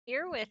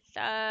here with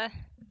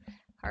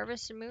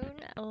Harvest Moon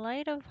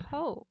Light of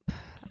Hope,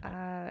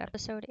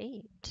 episode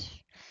 8.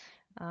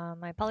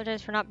 I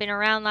apologize for not being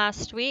around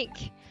last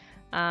week.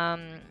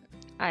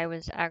 I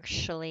was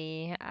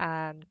actually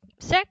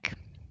sick,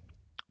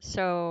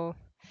 so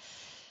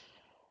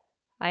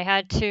I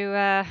had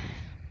to,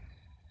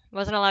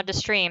 wasn't allowed to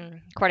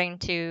stream according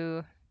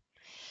to,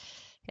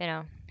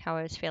 how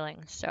I was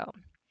feeling. So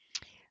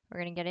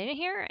we're going to get in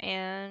here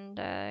and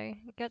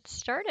get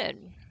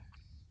started.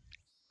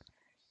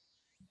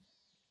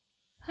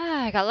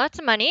 I got lots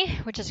of money,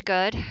 which is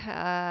good.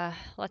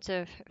 Lots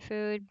of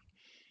food.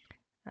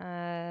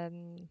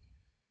 There's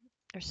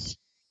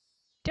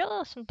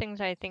still some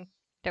things I think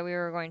that we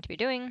were going to be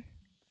doing,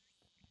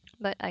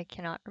 but I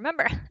cannot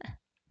remember.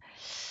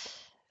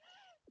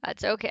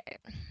 That's okay.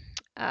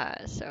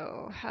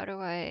 So how do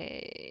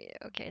I...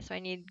 Okay, so I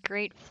need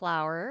great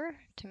flour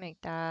to make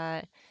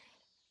that.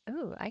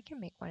 Ooh, I can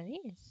make one of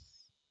these.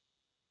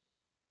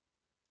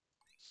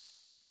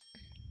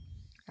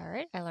 All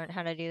right, I learned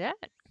how to do that.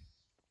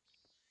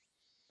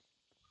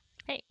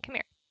 Hey, come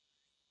here.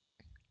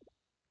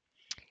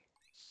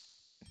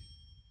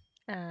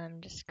 I'm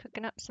just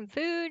cooking up some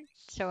food,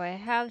 so I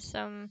have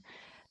some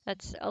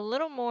that's a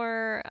little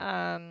more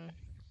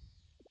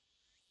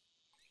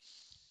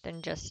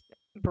than just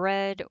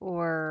bread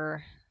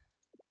or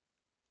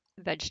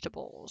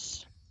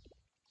vegetables.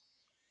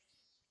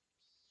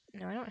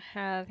 No, I don't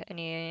have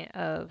any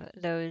of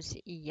those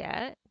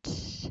yet.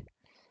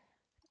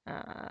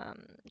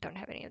 Don't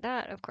have any of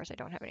that. Of course, I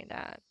don't have any of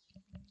that.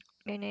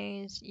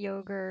 Mayonnaise,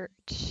 yogurt.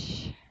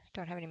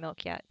 Don't have any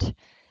milk yet.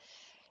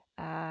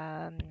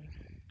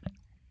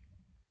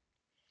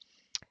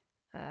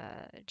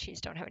 Cheese,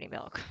 don't have any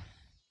milk.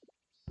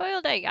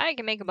 Boiled egg. I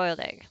can make a boiled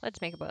egg. Let's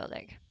make a boiled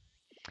egg.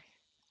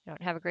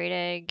 Don't have a great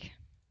egg.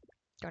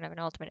 Don't have an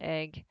ultimate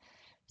egg.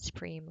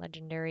 Supreme,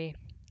 legendary.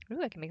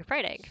 Ooh, I can make a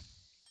fried egg.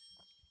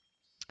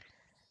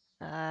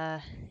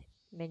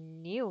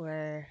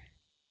 Manure.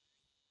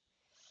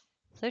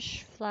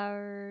 Fish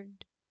floured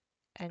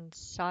and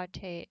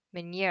saute.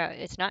 Manure.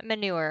 It's not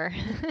manure.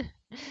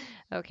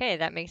 Okay,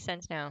 that makes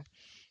sense now.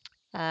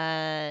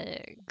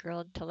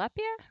 Grilled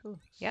tilapia? Ooh,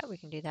 yeah, we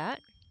can do that.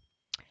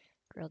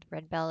 Grilled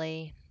red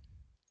belly.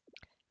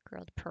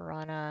 Grilled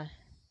piranha.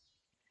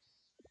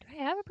 Do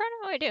I have a piranha?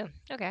 Oh, I do.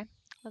 Okay.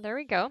 Well, there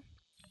we go.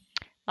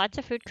 Lots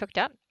of food cooked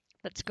up.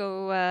 Let's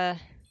go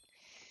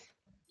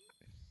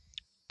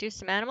do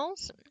some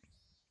animals.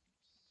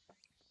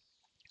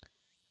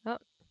 Oh,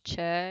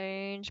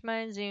 change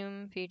my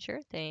zoom feature.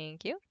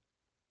 Thank you.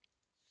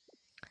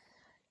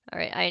 All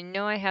right, I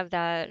know I have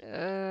that.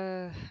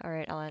 All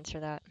right, I'll answer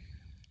that.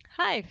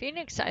 Hi,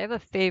 Phoenix, I have a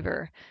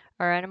favor.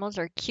 Our animals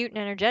are cute and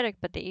energetic,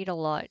 but they eat a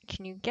lot.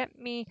 Can you get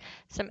me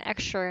some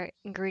extra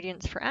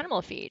ingredients for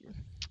animal feed?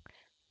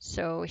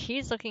 So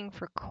he's looking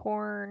for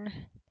corn,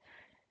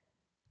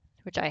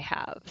 which I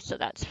have, so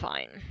that's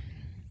fine.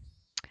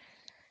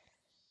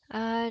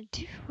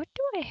 What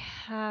do I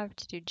have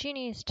to do?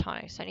 Genie's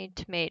tonics. I need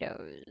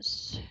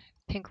tomatoes,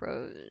 pink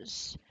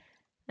rose,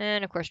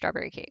 and of course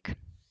strawberry cake.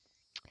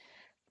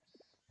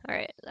 All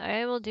right,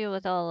 I will deal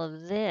with all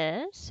of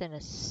this in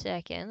a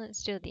second.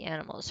 Let's do the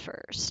animals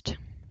first.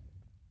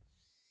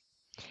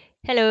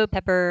 Hello,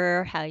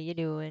 Pepper. How you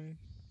doing?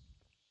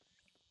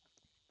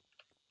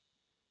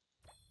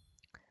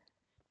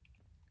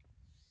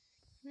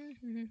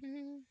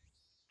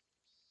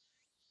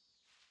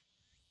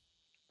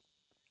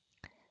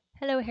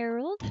 Hello,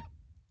 Harold.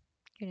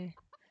 Gonna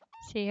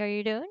see how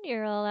you're doing.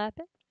 You're all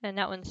happy. And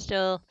that one's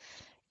still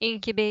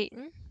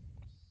incubating.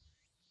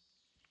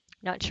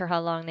 Not sure how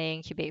long they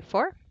incubate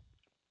for.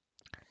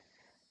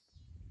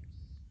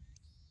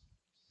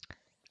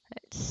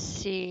 Let's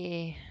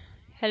see.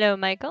 Hello,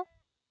 Michael.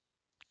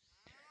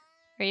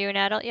 Are you an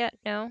adult yet?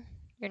 No?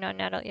 You're not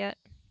an adult yet?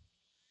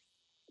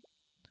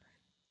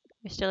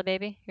 You're still a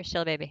baby? You're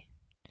still a baby.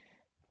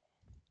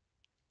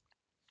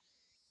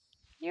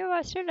 You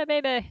are still a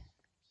baby.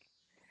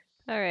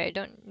 Alright,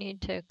 don't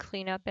need to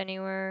clean up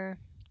anywhere.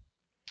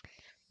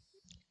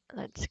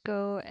 Let's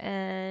go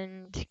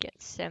and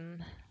get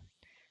some...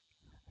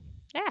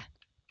 Yeah.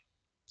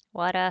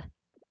 Water.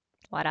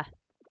 Water.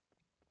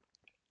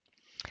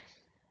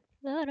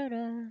 Da, da,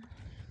 da.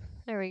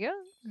 There we go.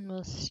 And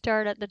we'll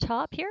start at the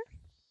top here.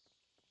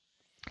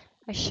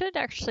 I should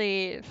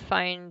actually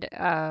find...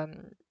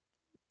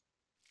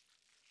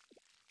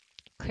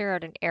 clear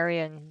out an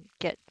area and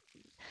get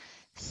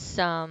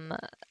some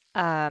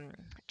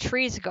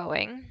trees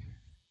going.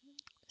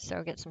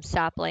 So get some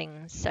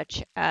saplings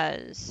such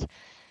as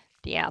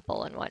the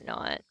apple and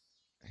whatnot.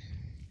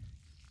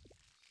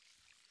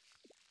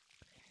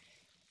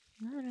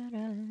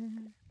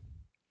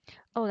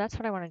 Oh, that's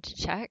what I wanted to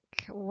check.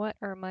 What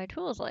are my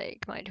tools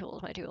like? My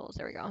tools.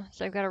 There we go.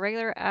 So I've got a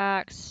regular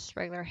axe,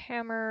 regular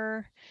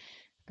hammer.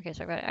 Okay,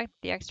 so I've got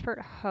the expert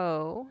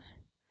hoe.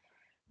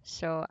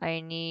 So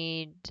I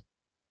need...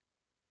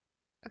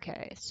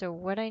 Okay, so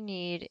what I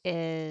need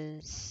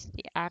is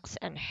the axe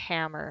and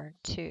hammer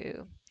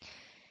to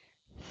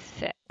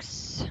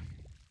fix,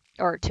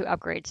 or to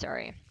upgrade,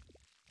 sorry.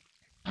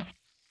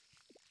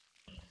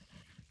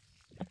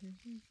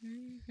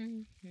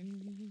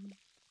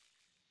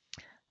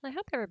 I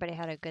hope everybody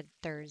had a good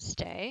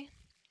Thursday.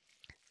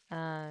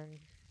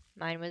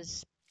 Mine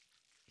was,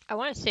 I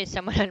want to say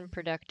somewhat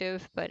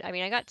unproductive, but I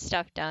mean, I got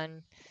stuff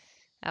done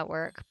at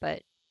work,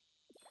 but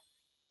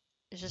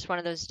it's just one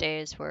of those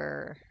days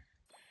where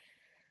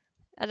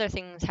other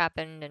things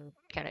happened and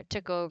kind of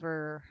took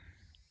over,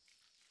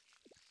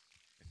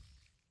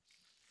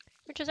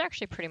 which is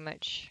actually pretty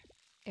much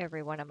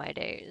every one of my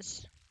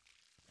days.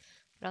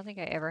 I don't think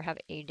I ever have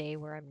a day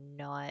where I'm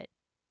not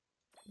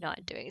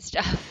doing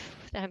stuff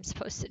that I'm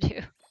supposed to do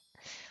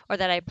or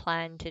that I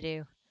plan to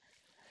do.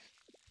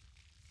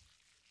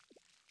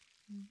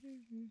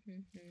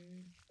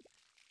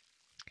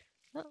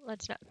 Well,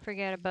 let's not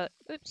forget about,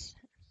 oops,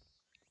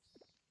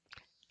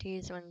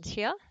 these ones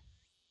here.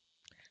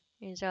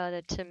 These are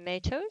the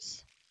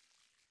tomatoes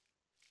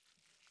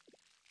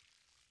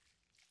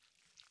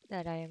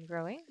that I am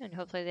growing, and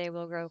hopefully they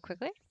will grow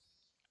quickly.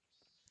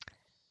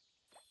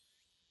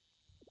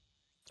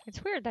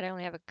 It's weird that I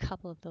only have a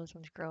couple of those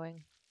ones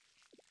growing.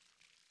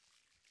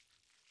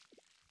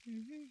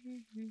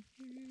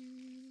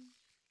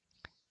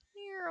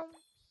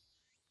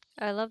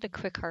 I love the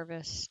quick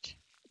harvest.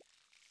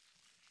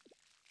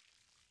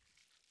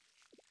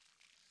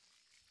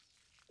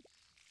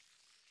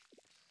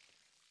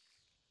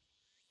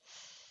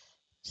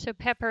 So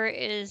Pepper,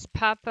 is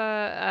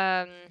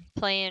Papa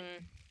playing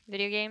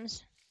video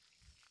games?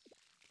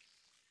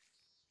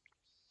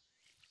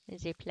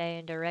 Is he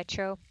playing the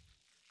retro?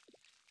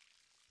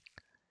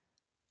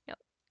 No.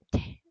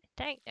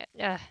 Dang.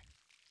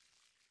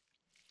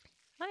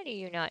 Why do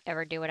you not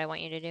ever do what I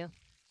want you to do?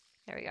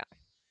 There we go.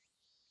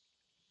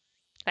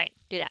 Fine,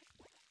 do that.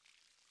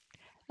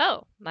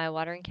 Oh, my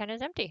watering can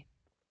is empty.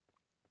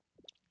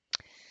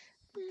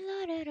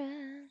 La da da.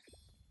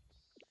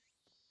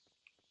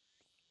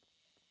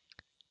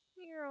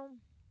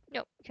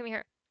 Nope, come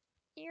here.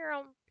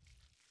 I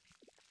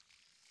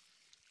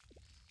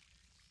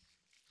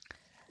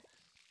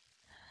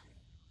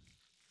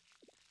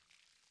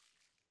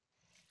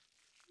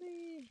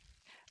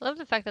love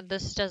the fact that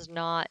this does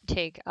not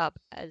take up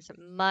as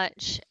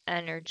much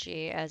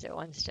energy as it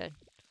once did.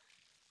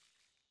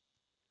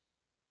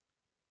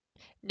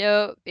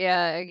 Nope,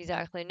 yeah,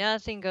 exactly.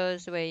 Nothing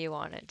goes the way you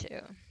want it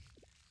to.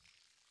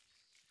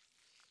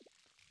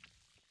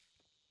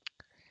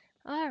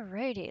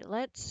 Alrighty,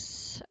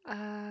 let's,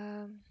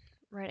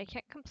 right, I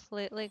can't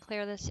completely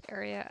clear this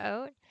area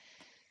out.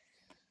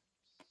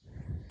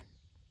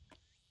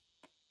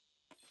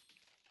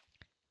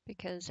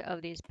 Because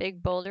of these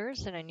big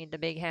boulders, and I need the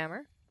big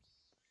hammer.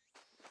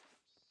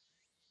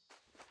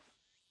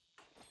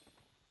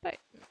 But,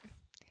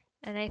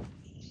 and I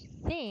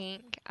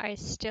think I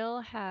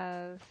still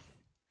have,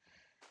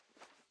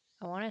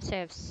 I want to say I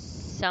have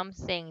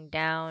something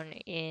down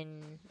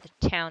in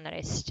the town that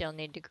I still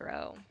need to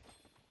grow.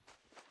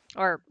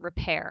 Or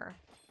repair.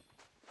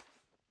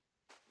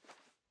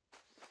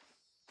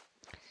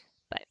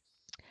 But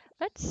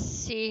let's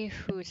see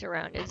who's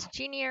around. Is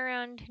Genie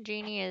around?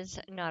 Genie is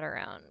not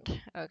around.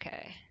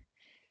 Okay.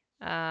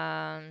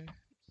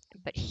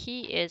 But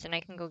he is, and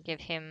I can go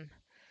give him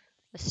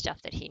the stuff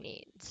that he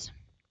needs.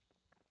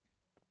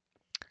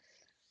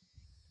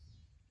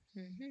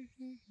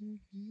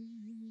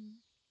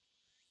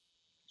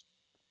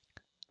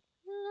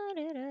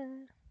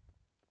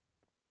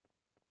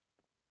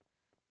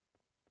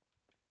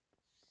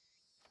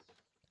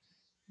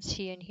 Is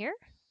he in here?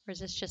 Or is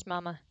this just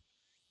Mama?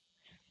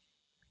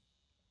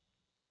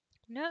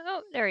 No,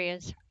 oh, there he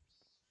is.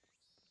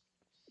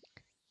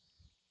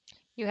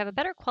 You have a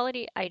better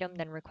quality item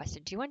than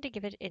requested. Do you want to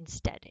give it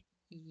instead?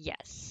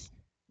 Yes.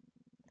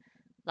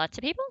 Lots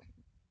of people?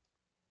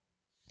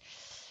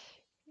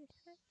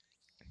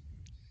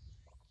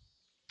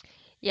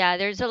 Yeah,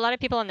 there's a lot of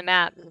people on the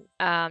map.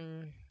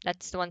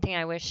 That's the one thing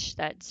I wish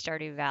that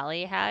Stardew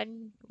Valley had,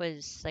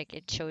 was like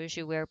it shows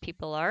you where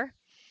people are.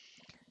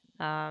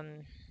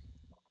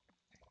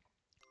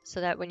 So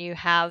that when you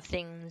have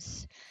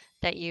things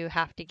that you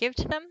have to give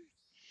to them,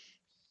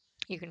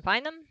 you can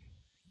find them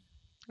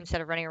instead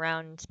of running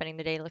around and spending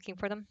the day looking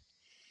for them.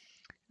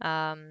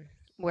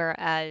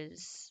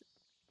 Whereas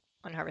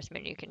on Harvest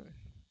Moon, you can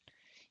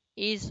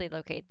easily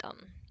locate them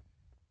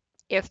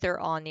if they're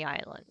on the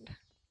island.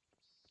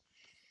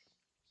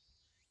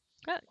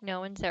 Oh,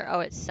 no one's there.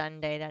 Oh, it's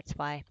Sunday, that's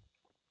why.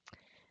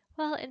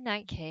 Well, in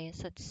that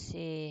case, let's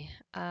see.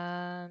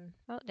 Oh,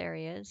 there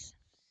he is.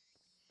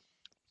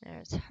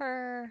 There's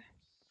her.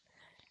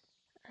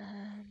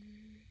 I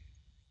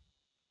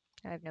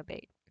have no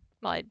bait.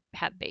 Well, I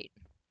have bait.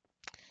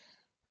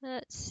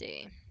 Let's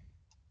see.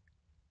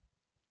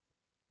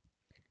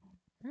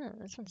 Oh,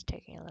 this one's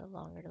taking a little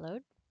longer to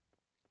load.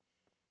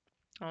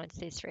 Oh, it's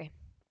these three.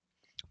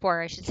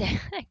 4, I should say.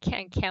 I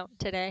can't count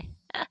today.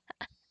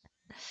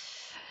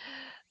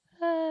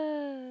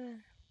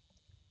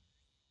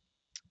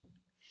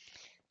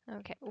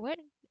 Okay, what?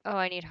 Oh,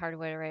 I need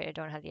hardwood, right? I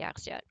don't have the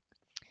axe yet.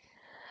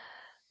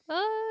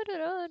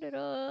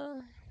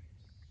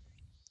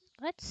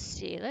 Let's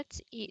see. Let's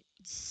eat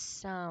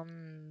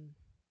some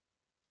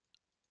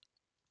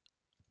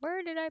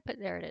Where did I put?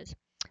 There it is.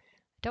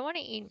 Don't want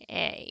to eat an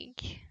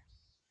egg.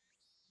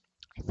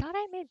 I thought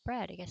I made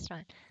bread. I guess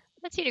not.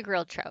 Let's eat a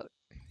grilled trout.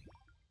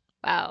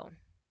 Wow.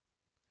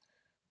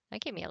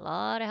 That gave me a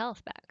lot of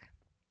health back.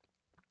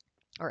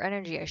 Or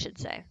energy, I should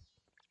say.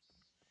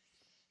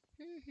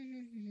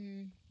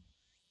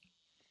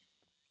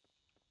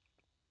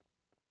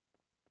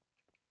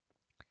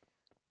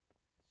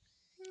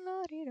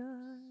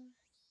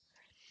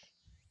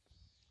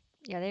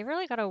 Yeah, they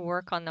really got to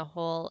work on the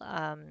whole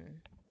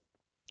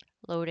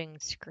loading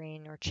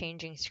screen or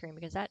changing screen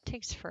because that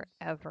takes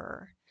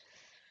forever.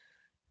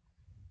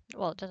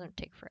 Well, it doesn't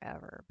take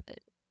forever, but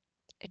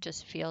it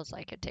just feels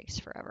like it takes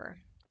forever.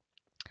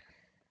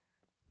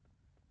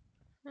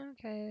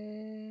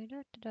 Okay.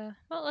 Da, da, da.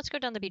 Well, let's go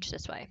down the beach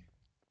this way.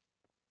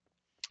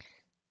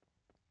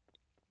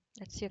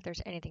 Let's see if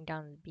there's anything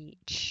down the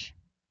beach.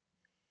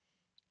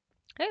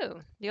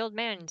 Oh, the old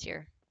man's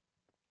here.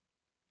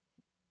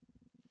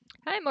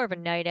 I'm more of a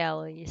night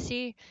owl, you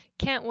see.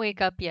 Can't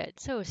wake up yet.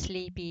 So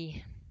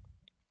sleepy.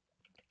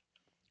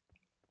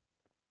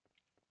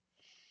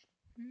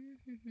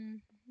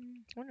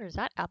 I wonder, is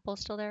that apple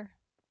still there?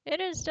 It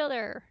is still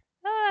there.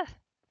 Ah!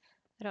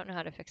 I don't know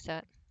how to fix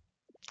that.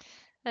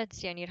 Let's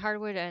see, I need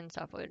hardwood and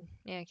softwood.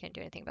 Yeah, I can't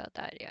do anything about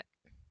that yet.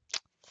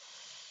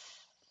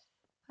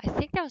 I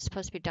think that was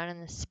supposed to be done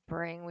in the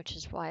spring, which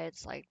is why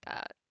it's like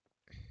that.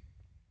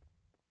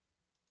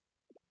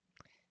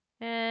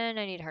 And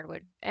I need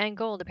hardwood. And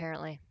gold,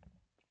 apparently.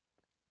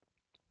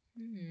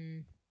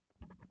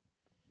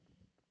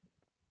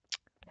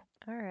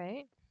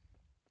 Alright.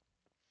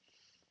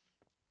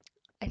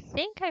 I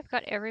think I've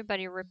got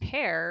everybody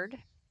repaired.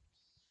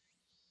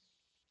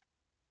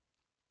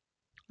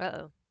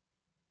 Uh-oh.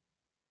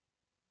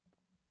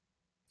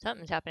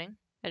 Something's happening.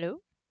 Hello?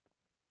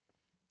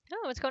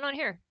 Oh, what's going on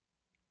here?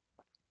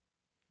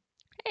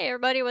 Hey,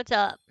 everybody, what's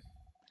up?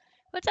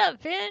 What's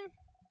up, Finn?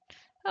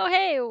 Oh,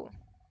 hey.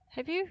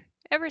 Have you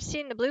ever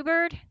seen the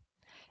bluebird?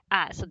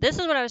 Ah, so this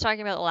is what I was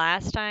talking about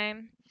last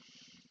time.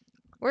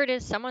 Where it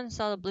is, someone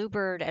saw the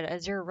bluebird at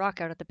Azure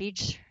Rock out at the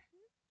beach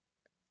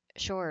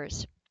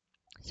shores.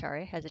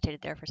 Sorry,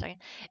 hesitated there for a second.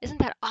 Isn't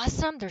that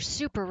awesome? They're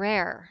super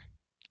rare.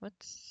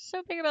 What's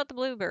so big about the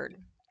bluebird?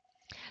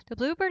 The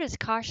bluebird is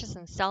cautious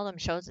and seldom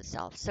shows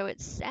itself, so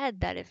it's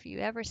said that if you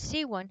ever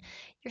see one,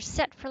 you're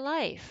set for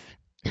life.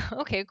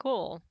 Okay,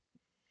 cool.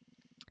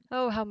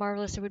 Oh, how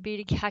marvelous it would be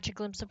to catch a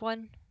glimpse of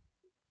one.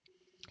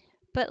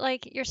 But,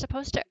 like, you're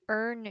supposed to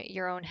earn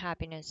your own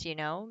happiness, you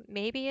know?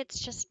 Maybe it's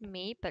just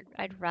me, but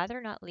I'd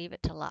rather not leave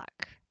it to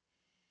luck.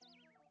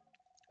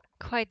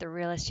 Quite the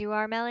realist you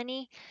are,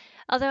 Melanie.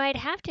 Although I'd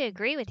have to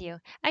agree with you.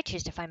 I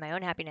choose to find my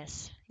own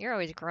happiness. You're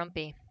always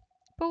grumpy.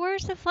 But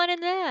where's the fun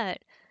in that?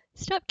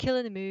 Stop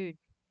killing the mood.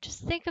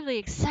 Just think of the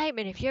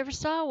excitement if you ever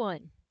saw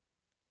one.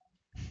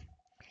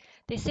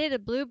 They say the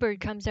bluebird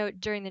comes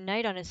out during the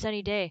night on a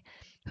sunny day.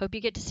 Hope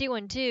you get to see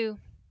one too.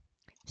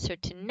 So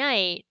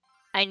tonight,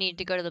 I need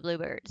to go to the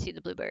bluebird, see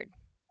the bluebird.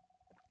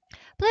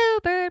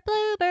 Bluebird,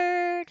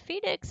 bluebird,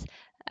 Phoenix,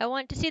 I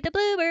want to see the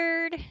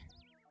bluebird.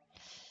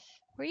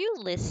 Were you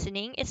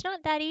listening? It's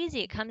not that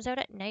easy. It comes out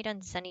at night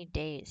on sunny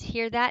days.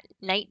 Hear that?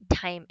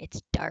 Nighttime,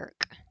 it's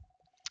dark.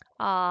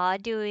 Aw,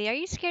 Dewey, are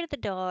you scared of the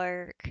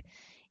dark?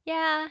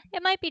 Yeah,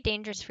 it might be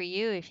dangerous for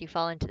you if you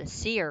fall into the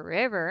sea or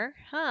river,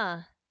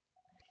 huh?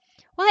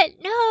 What?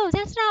 No,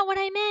 that's not what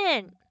I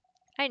meant.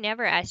 I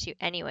never asked you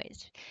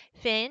anyways.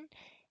 Finn,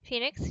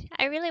 Phoenix,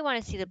 I really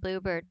want to see the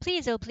bluebird.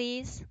 Please, oh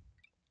please.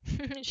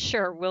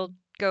 Sure, we'll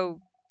go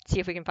see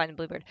if we can find the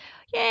bluebird.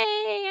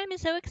 Yay, I'm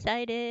so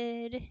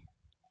excited.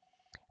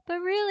 But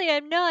really,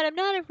 I'm not. I'm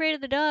not afraid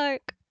of the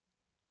dark.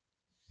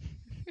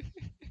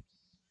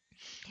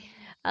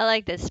 I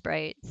like the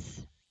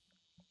sprites.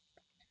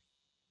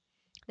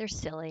 They're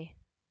silly.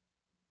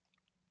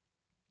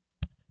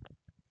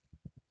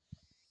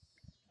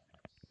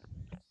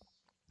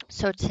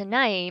 So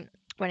tonight,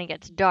 when it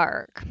gets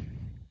dark,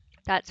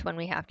 that's when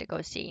we have to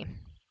go see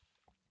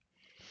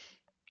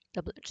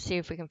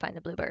if we can find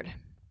the bluebird.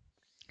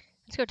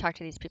 Let's go talk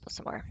to these people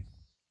some more.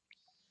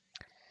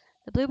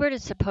 The bluebird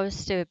is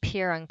supposed to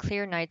appear on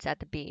clear nights at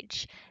the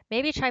beach.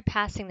 Maybe try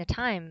passing the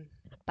time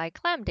by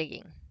clam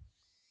digging.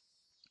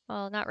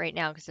 Well, not right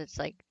now because it's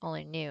like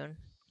only noon.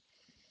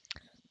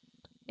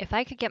 If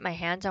I could get my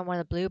hands on one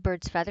of the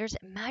bluebird's feathers,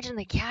 imagine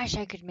the cash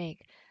I could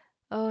make.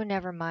 Oh,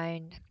 never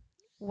mind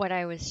what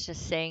I was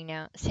just saying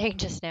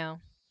just now.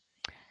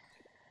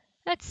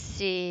 Let's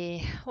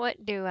see.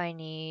 What do I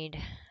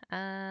need?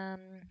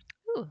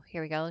 Ooh,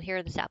 here we go. Here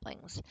are the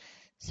saplings.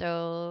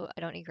 So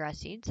I don't need grass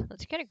seeds.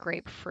 Let's get a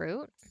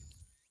grapefruit.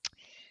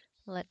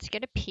 Let's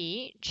get a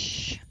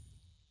peach.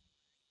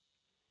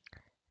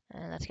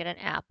 And let's get an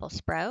apple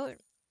sprout.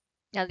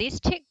 Now these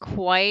take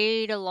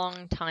quite a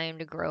long time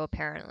to grow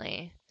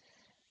apparently.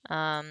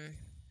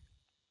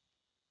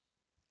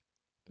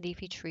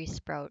 Leafy tree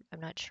sprout. I'm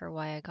not sure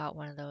why I got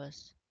one of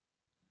those.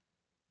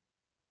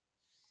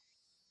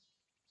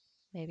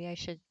 Maybe I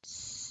should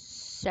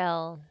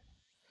sell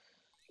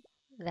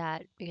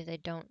that because I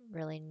don't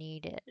really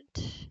need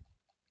it.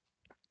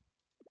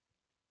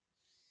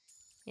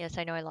 Yes,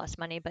 I know I lost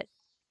money, but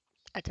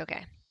that's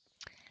okay.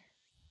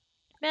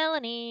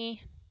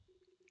 Melanie.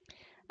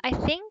 I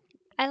think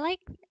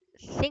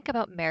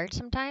about marriage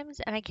sometimes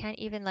and I can't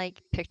even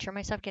like picture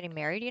myself getting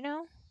married, you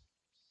know?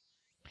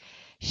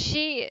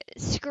 She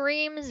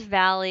screams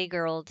Valley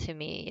Girl to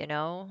me, you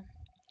know?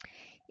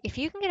 If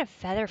you can get a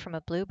feather from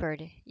a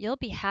bluebird, you'll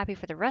be happy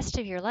for the rest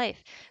of your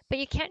life, but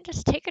you can't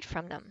just take it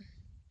from them.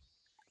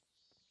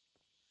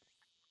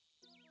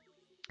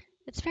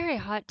 It's very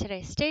hot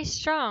today. Stay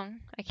strong.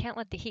 I can't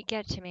let the heat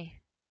get to me.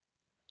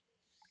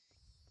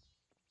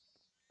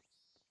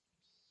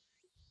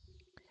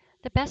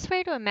 The best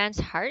way to a man's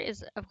heart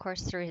is, of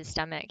course, through his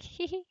stomach.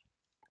 Hee.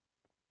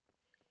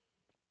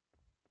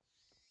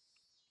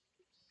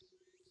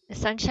 The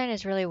sunshine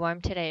is really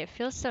warm today. It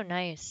feels so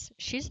nice.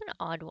 She's an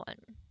odd one.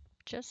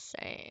 Just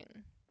saying.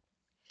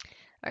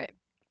 All right,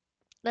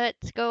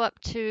 let's go up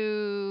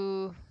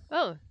to.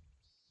 Oh,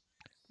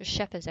 the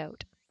chef is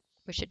out.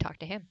 We should talk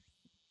to him.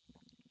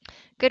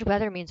 Good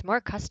weather means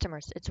more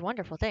customers. It's a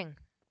wonderful thing.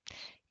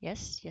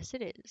 Yes, yes,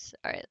 it is.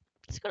 All right,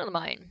 let's go to the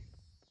mine.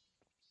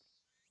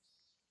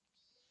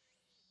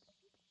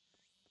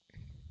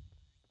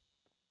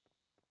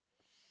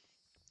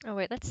 Oh,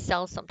 wait, let's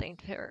sell something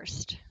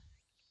first.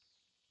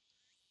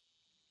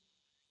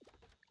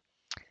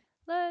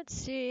 Let's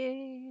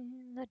see.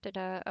 Da, da,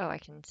 da. Oh, I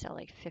can sell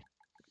like 50.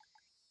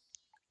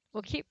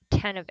 We'll keep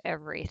 10 of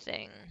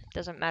everything.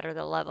 Doesn't matter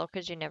the level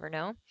because you never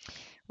know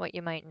what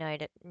you might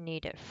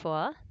need it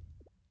for.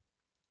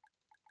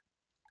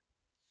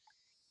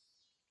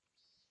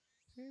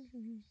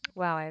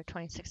 Wow, I have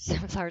 26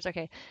 sunflowers.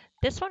 Okay,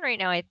 this one right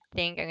now I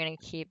think I'm going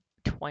to keep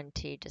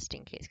 20 just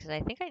in case because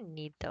I think I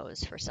need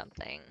those for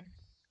something.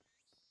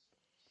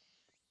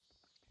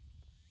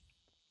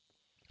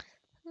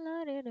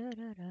 La, da, da,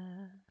 da, da.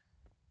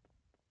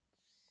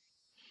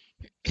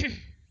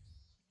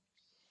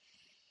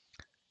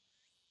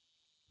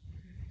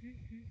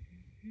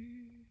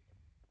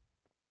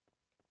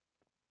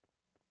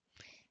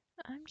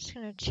 I'm just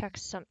going to check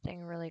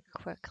something really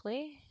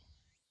quickly.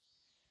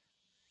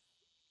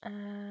 Do,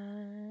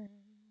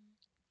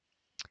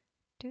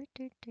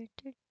 do, do,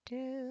 do,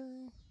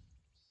 do.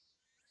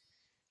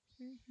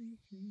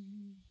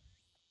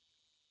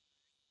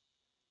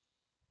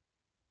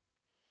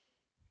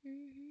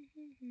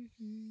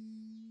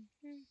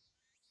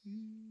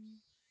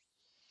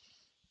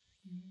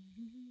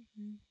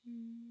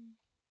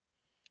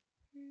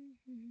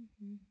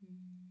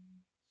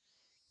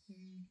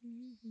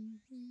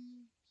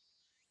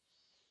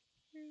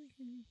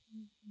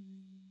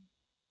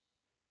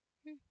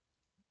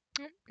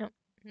 No,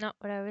 not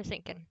what I was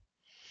thinking.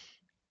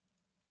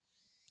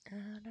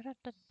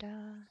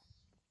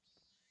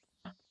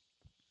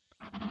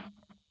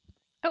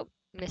 Oh,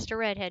 Mr.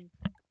 Redhead.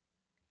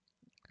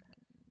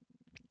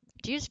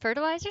 Do you use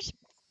fertilizers?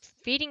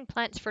 Feeding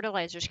plants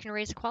fertilizers can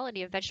raise the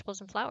quality of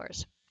vegetables and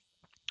flowers.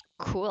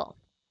 Cool.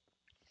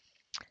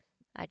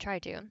 I try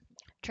to.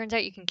 Turns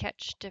out you can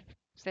catch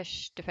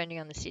fish depending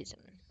on the season.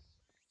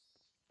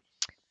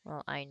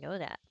 Well, I know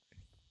that.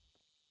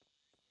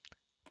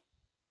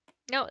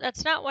 No,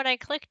 that's not what I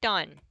clicked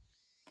on.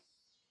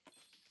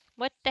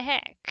 What the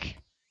heck?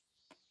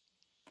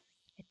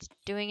 It's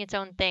doing its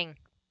own thing.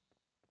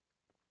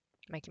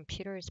 My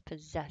computer is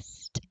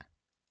possessed.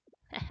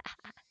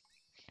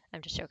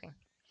 I'm just joking.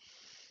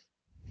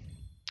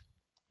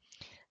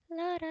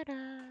 La da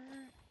da.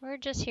 We're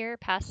just here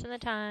passing the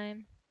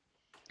time.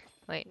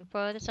 Waiting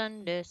for the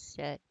sun to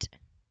set.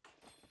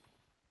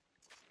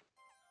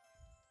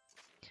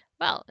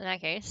 Well, in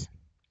that case,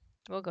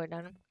 we'll go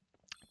down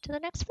to the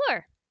next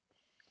floor.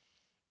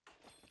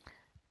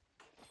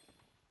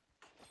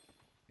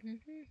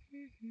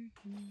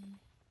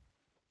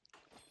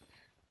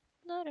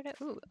 La da da.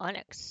 Ooh,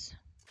 onyx.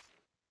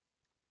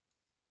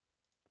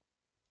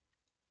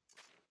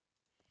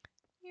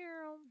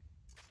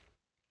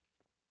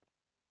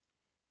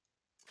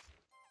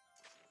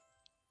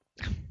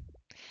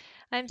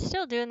 I'm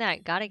still doing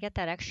that. Gotta get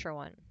that extra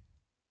one.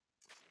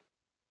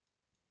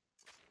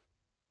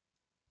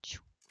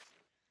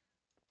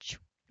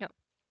 No.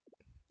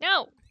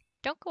 No!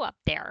 Don't go up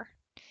there.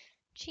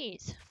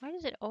 Jeez, why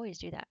does it always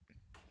do that?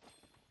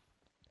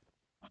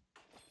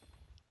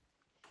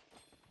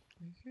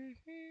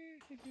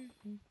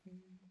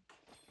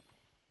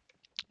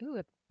 Ooh,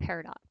 a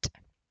peridot.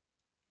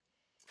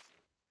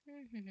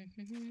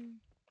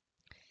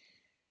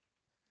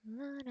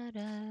 La da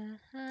da.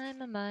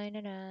 I'm a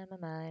minin', I'm a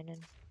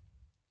minin'.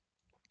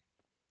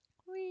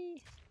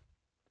 Whee!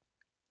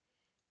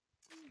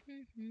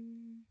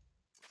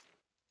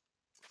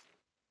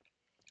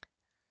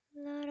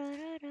 La da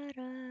da da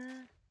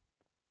da.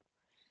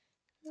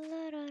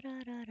 La da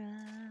da da da.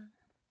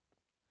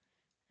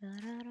 La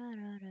da da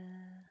da da.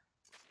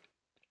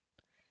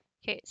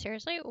 Okay,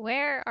 seriously,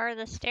 where are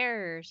the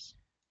stairs?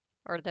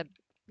 Or the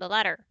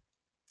ladder?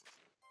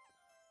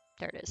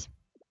 There it is.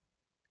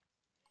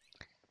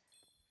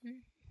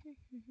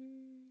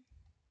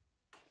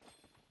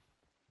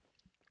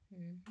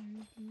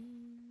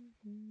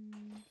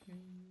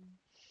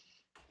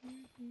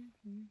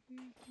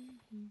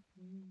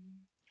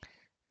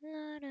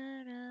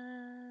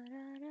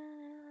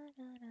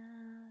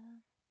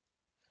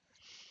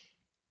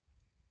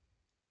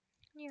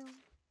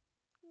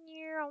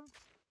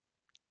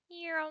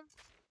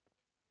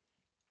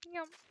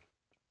 No.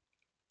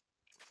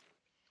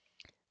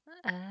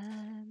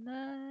 I'm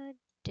a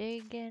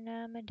digging,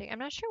 I'm a dig. I'm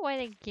not sure why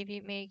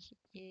they make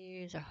you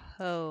use a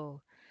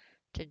hoe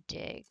to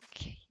dig.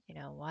 You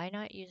know, why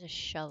not use a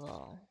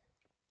shovel?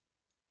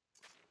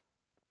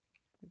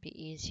 It'd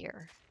be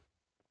easier.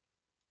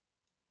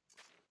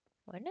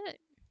 Wouldn't it?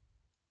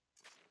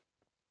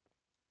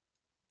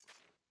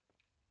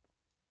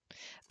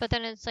 But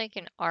then it's like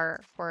an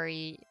art where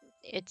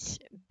it's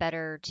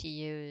better to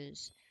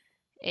use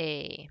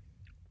a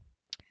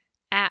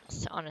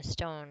axe on a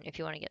stone if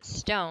you want to get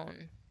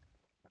stone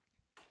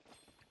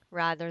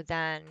rather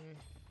than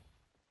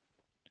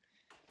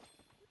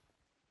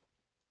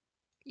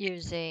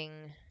using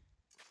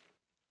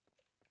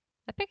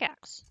a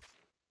pickaxe.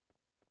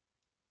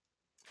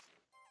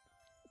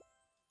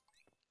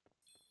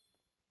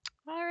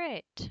 All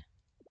right.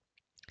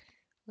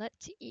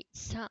 Let's eat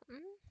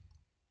something.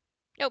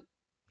 Nope.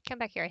 Come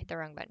back here. I hit the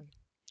wrong button.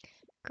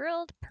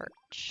 Grilled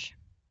perch.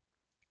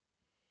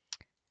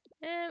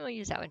 And we'll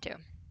use that one too.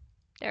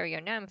 There we go.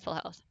 Now I'm full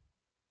health.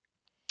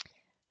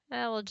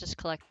 We'll just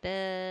collect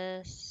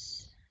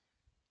this.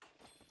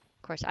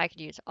 Of course, I could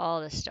use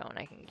all the stone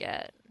I can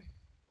get.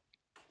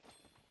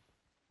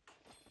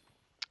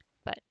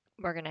 But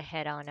we're going to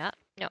head on up.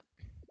 Nope.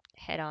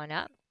 Head on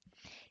up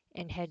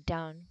and head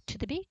down to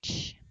the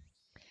beach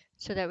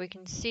so that we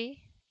can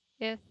see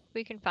if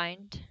we can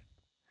find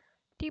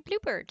the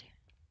bluebird.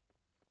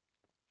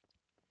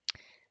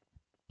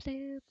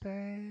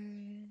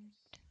 Bluebird.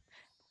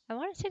 I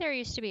want to say there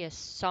used to be a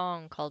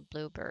song called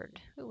Bluebird.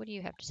 Ooh, what do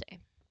you have to say?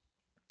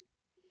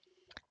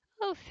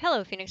 Oh,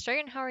 hello, Phoenix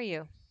Dragon. How are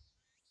you?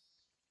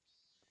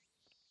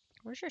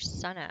 Where's your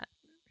son at?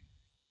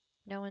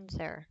 No one's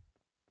there.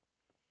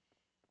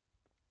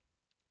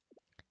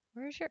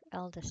 Where's your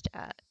eldest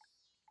at?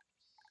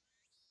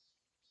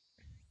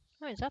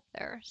 Oh, he's up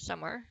there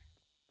somewhere.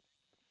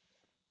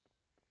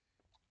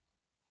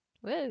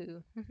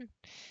 Whoa.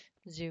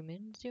 Zoom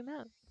in, zoom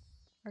out.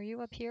 Are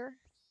you up here?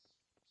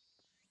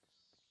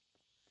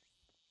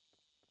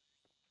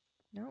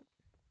 Nope.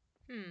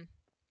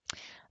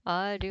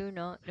 I do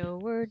not know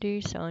where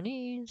the sun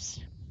is.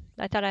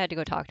 I thought I had to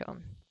go talk to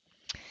him.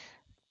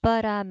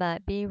 But I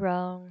might be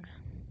wrong.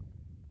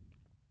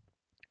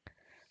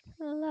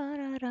 La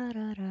da da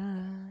da da.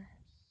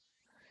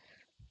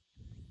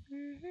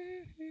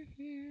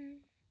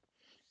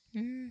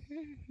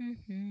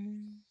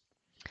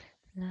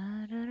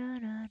 La da da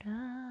da da.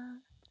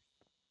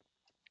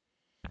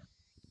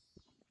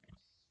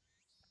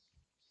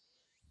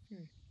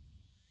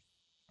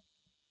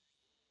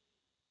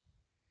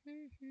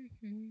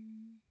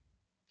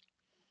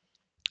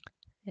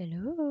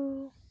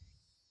 Hello.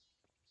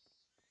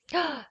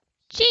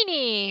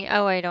 Genie!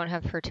 Oh, I don't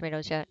have her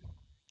tomatoes yet.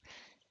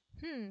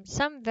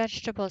 Some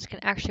vegetables can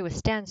actually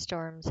withstand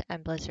storms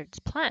and blizzards.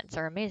 Plants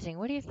are amazing.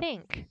 What do you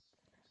think?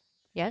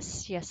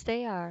 Yes, yes,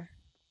 they are.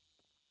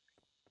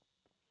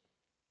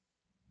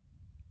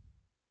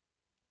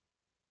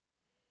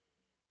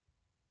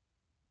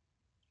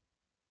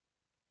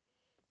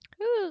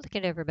 Ooh, look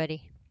at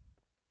everybody.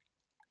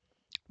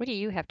 What do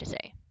you have to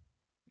say?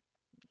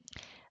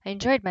 I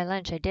enjoyed my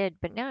lunch, I did,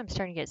 but now I'm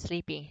starting to get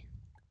sleepy.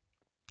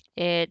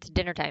 It's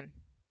dinner time.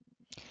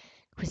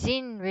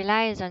 Cuisine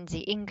relies on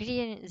the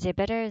ingredient. The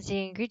better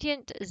the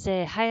ingredient,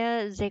 the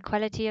higher the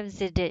quality of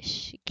the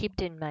dish. Keep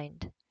it in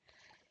mind.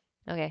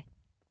 Okay.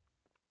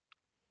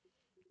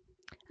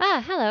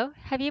 Ah, hello.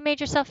 Have you made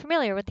yourself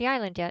familiar with the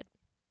island yet?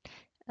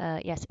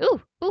 Yes.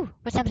 Ooh,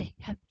 what's happening?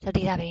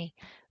 Something's happening.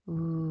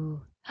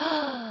 Ooh.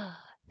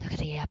 Look at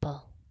the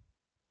apple.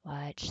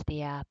 Watch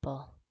the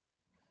apple.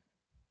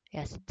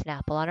 Yes, it's an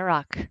apple on a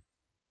rock.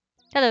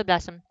 Hello,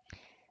 Blossom.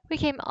 We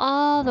came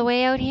all the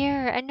way out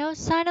here and no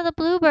sign of the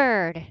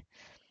bluebird.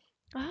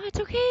 Oh, it's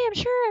okay. I'm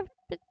sure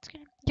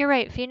You're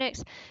right,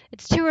 Phoenix.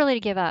 It's too early to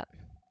give up.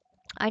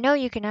 I know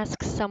you can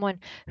ask someone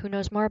who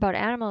knows more about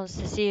animals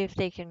to see if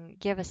they can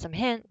give us some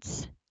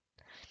hints.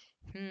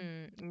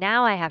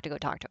 Now I have to go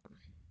talk to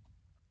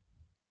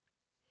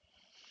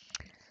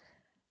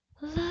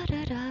him. La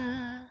da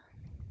da.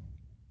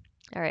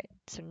 All right,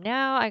 so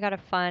now I gotta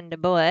find a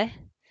boy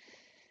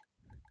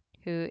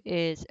who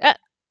is.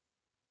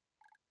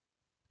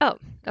 Oh,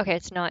 okay,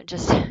 it's not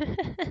just.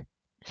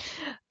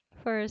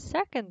 For a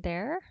second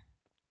there,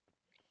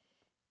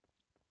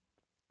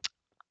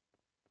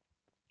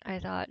 I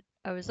thought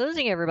I was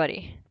losing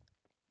everybody.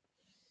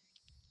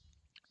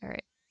 All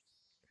right.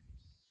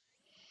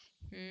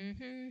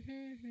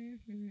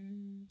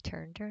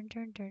 Turn, turn,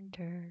 turn, turn,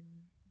 turn.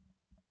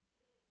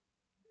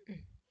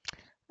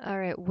 All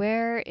right,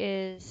 where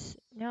is...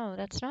 No,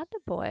 that's not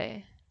the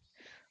boy.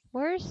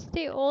 Where's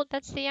the old...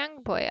 That's the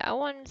young boy. I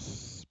want to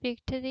speak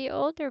to the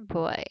older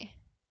boy.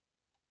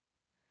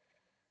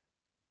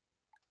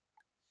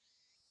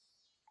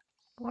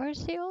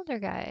 Where's the older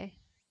guy?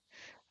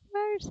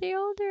 Where's the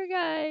older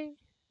guy?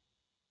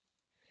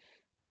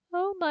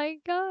 Oh my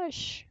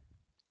gosh.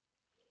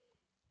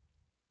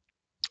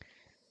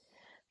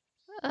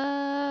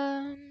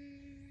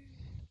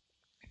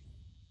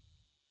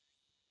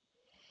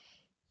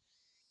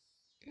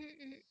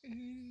 I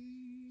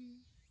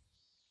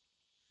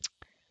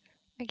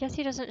guess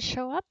he doesn't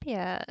show up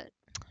yet.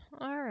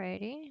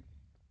 Alrighty.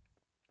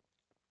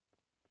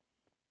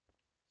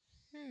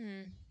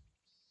 Hmm.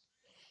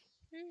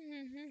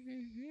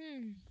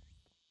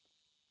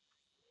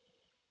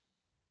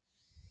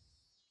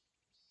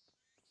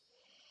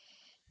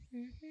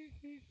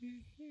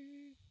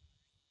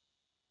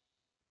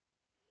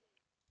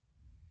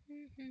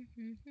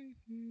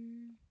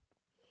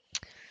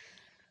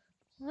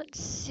 Let's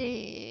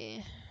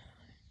see.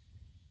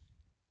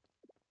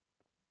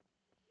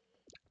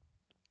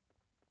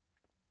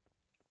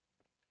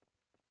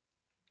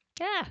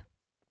 Yeah.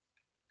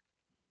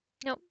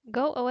 No,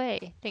 go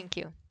away. Thank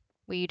you.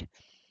 Weed.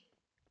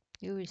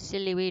 You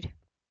silly weed.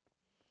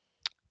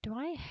 Do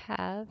I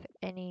have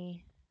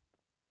any?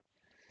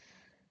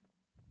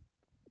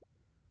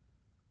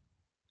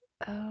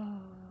 Oh.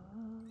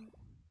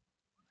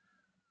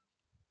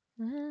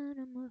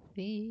 Animal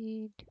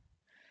feed.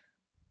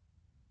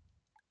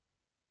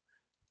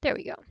 There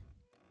we go.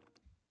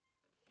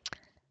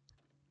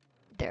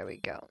 There we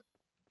go.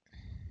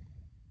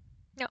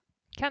 No,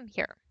 come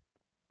here.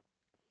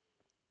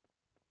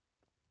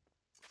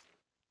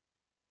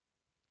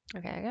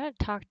 Okay, I gotta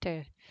talk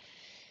to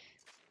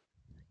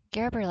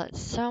Gabriel at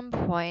some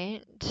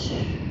point.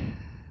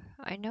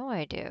 I know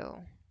I do.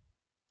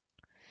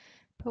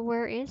 But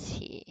where is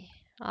he?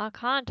 I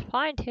can't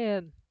find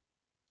him.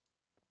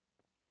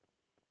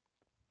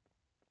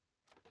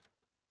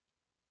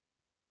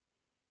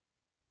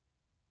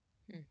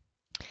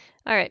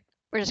 Alright,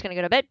 we're just gonna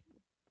go to bed.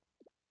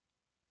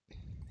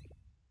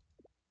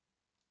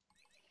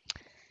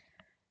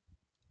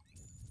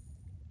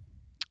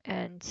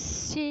 And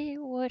see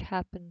what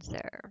happens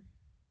there.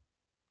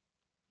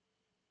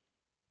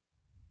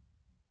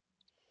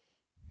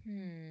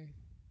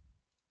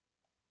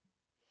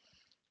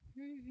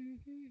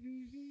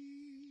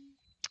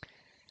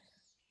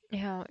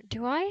 Now,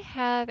 do I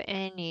have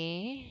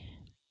any?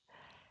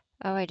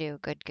 Oh, I do.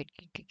 Good, good,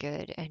 good, good,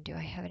 good. And do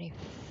I have any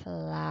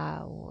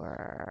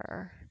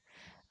flour?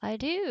 I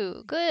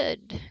do.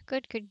 Good.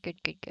 Good, good,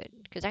 good, good, good.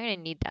 Because I'm going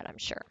to need that, I'm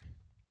sure.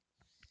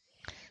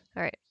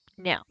 All right.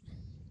 Now,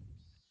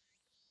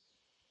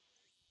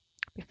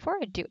 before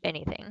I do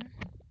anything,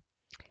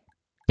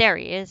 there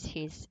he is.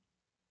 He's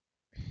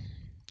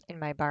in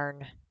my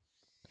barn.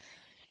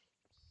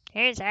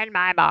 He's in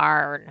my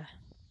barn.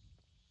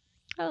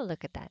 Oh,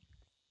 look at that.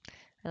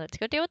 Now let's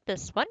go deal with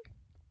this one.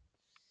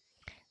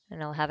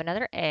 And I'll have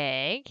another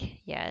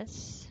egg.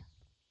 Yes.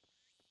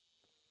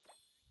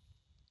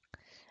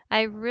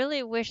 I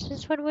really wish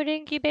this one would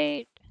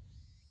incubate.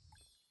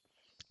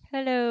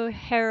 Hello,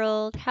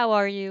 Harold. How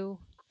are you?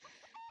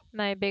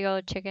 My big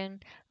old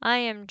chicken. I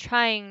am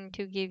trying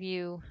to give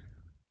you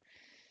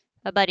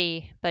a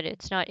buddy, but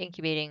it's not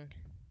incubating.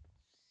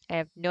 I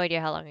have no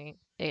idea how long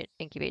it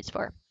incubates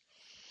for.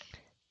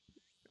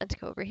 Let's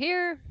go over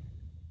here.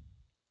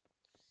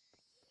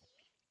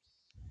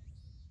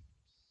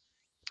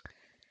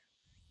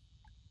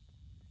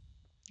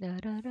 Da,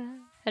 da, da.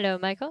 Hello,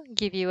 Michael.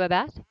 Give you a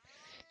bath.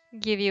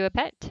 Give you a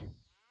pet.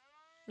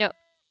 No.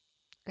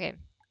 Okay.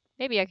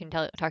 Maybe I can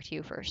talk to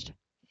you first.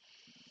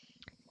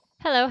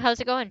 Hello, how's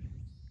it going?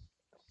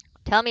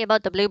 Tell me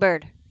about the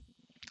bluebird.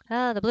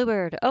 Ah, the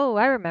bluebird. Oh,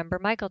 I remember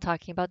Michael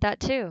talking about that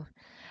too.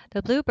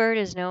 The bluebird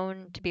is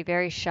known to be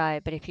very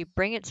shy, but if you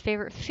bring its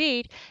favorite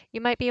feed,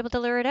 you might be able to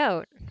lure it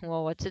out.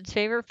 Well, what's its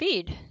favorite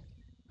feed?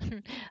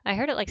 I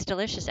heard it likes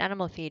delicious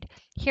animal feed.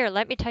 Here,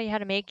 let me tell you how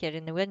to make it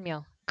in the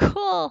windmill.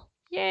 Cool!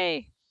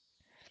 Yay!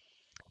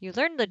 You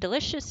learned the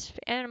delicious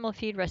animal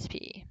feed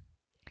recipe.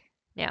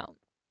 Now,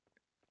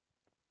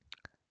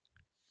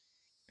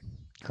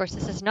 of course,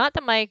 this is not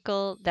the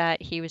Michael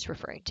that he was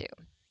referring to.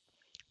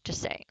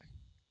 Just saying.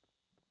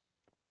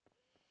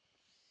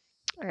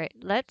 All right,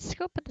 let's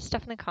go put the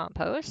stuff in the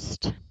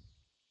compost.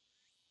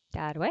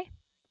 That away.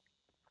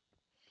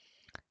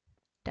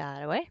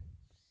 That away.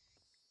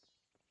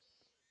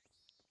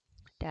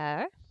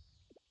 There.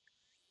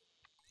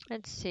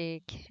 Let's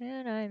see,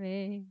 can I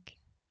make...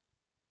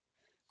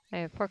 I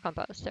have 4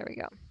 compost, there we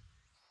go.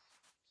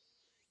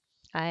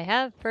 I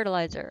have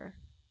fertilizer.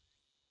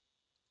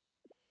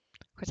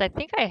 Of course, I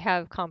think I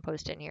have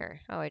compost in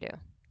here. Oh, I do.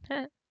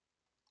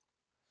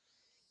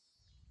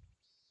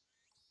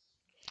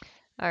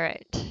 All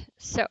right,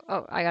 so,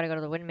 oh, I gotta go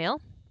to the windmill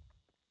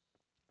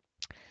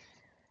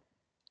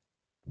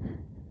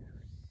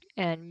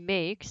and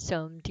make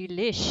some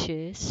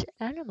delicious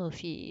animal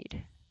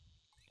feed.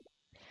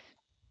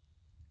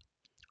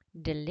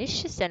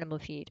 Delicious animal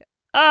feed.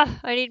 Ah,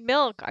 I need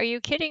milk. Are you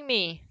kidding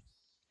me?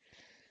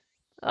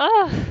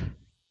 Oh,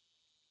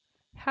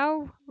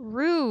 how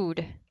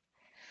rude.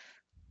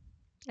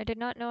 I did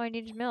not know I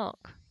needed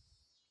milk.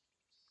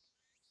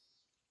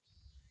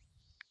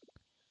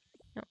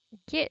 No,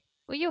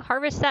 will you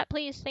harvest that,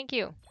 please? Thank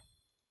you.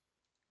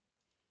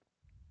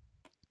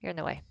 You're in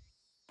the way.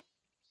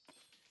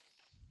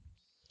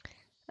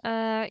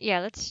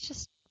 Yeah, let's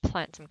just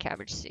plant some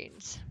cabbage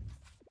seeds.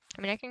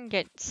 I mean, I can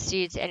get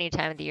seeds any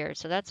time of the year,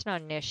 so that's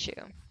not an issue.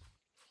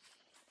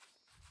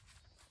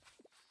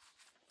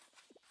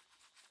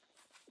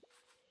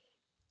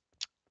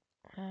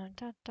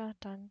 Dun, dun, dun,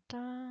 dun,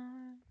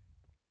 dun.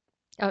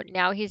 Oh,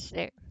 now he's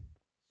there.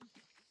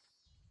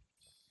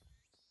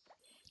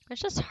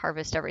 Let's just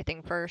harvest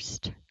everything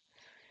first.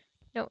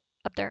 No,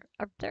 up there,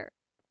 up there.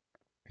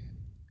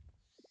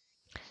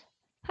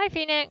 Hi,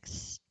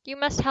 Phoenix. You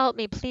must help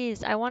me,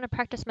 please. I want to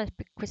practice my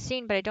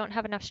cuisine, but I don't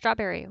have enough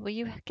strawberry. Will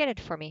you get it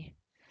for me?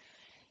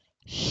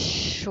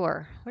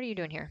 Sure. What are you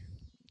doing here?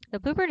 The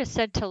bluebird is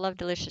said to love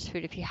delicious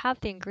food. If you have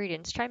the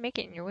ingredients, try make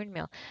it in your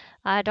windmill.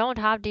 I don't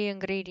have the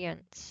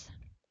ingredients.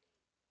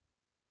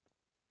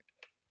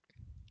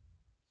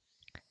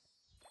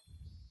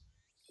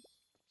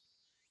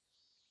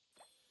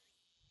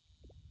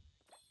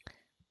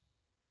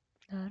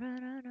 Da, da,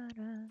 da, da,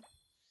 da.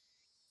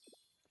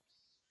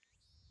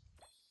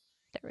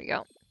 There we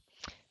go.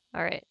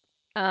 All right.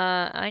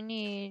 I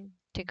need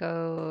to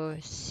go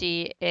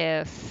see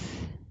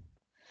if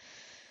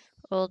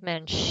Old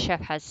Man Chef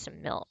has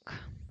some milk.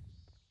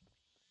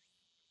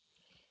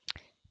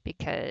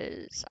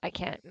 Because I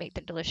can't make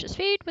the delicious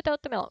feed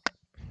without the milk.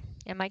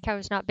 And my cow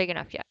is not big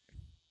enough yet.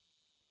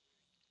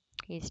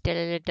 He's still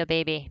a little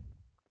baby.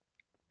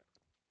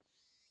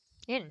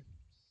 In.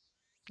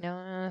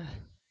 No.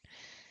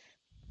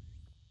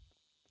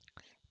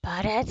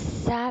 But it's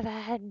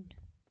 7.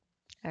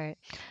 All right.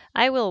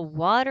 I will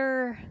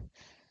water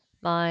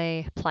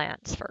my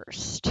plants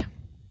first.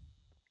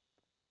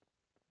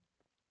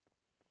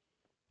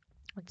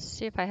 Let's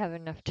see if I have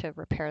enough to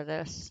repair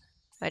this.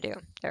 I do.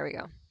 There we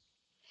go.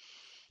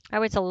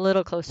 Oh, it's a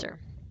little closer.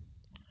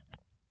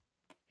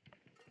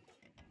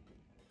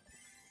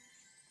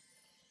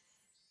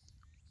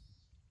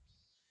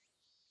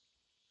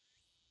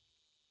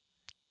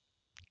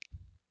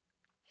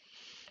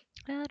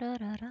 Da, da,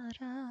 da, da,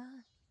 da.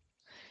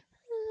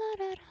 La,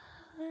 da, da.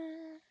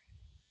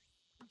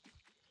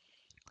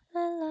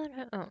 La, la,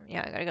 da. Oh,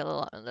 yeah, I gotta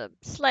go the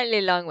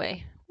slightly long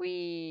way.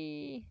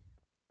 Whee!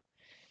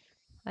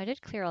 I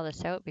did clear all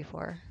this out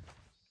before.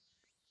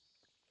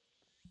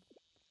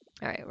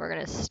 All right, we're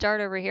gonna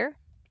start over here.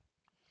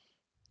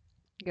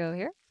 Go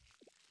here.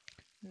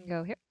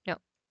 Go here. No.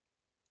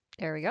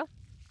 There we go.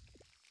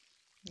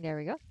 There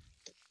we go.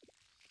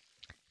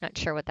 Not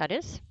sure what that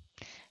is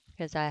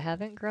because I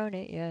haven't grown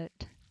it yet.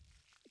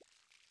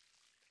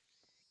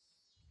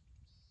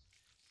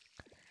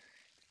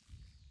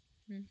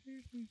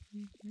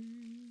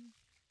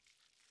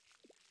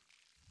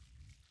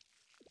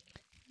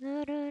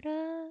 La, da,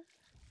 da.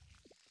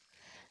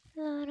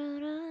 La, da,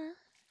 da.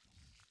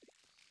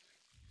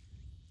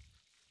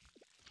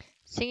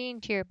 Singing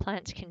to your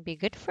plants can be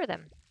good for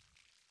them.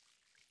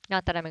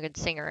 Not that I'm a good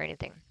singer or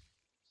anything.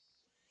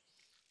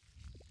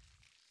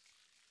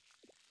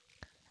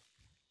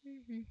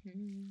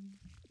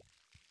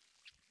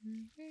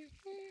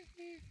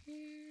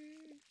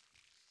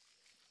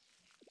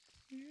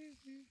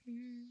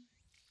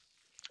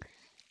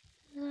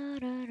 La,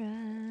 da, da.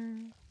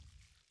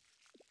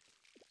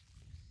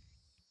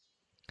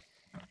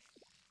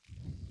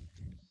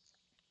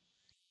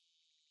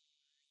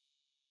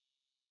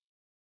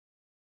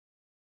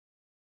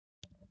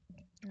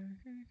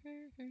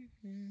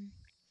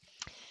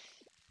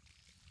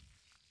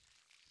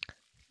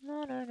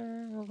 La, da, da.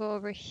 We'll go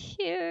over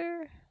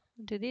here.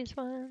 We'll do these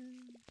ones.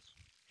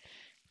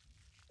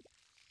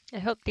 I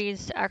hope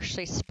these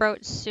actually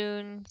sprout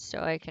soon so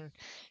I can,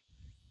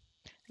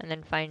 and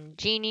then find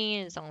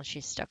Jeannie as long as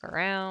she's stuck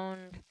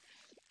around.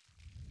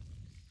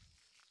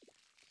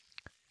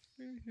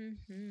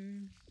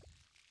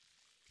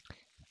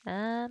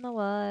 I'm a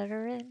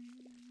watering,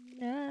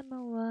 I'm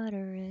a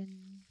watering.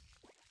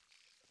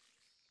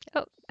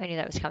 Oh, I knew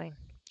that was coming.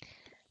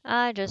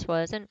 I just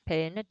wasn't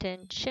paying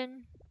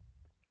attention.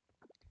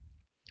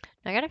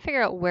 I gotta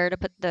figure out where to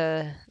put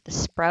the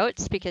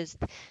sprouts because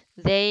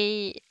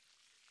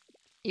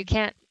you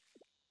can't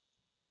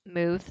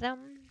move them.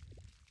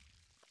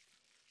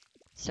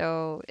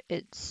 So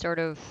it's sort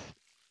of,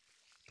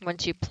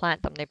 once you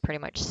plant them, they pretty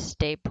much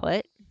stay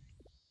put.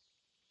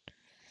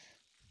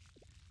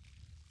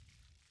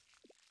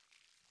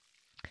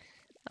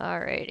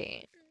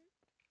 Alrighty.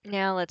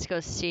 Now let's go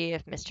see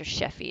if Mr.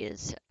 Sheffy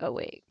is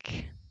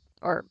awake.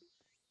 Or,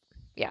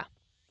 yeah.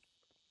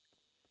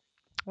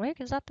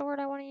 Awake, is that the word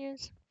I want to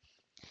use?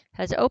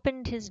 Has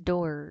opened his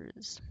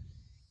doors.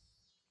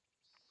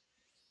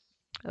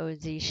 Oh,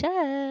 the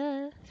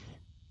chef.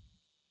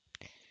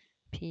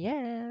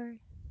 Pierre.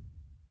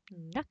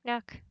 Knock,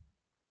 knock.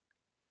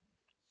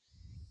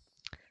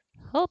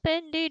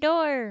 Open the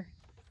door.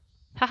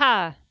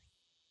 Haha.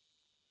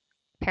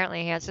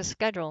 Apparently he has a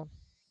schedule.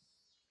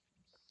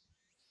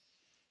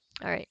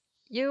 Alright,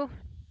 you.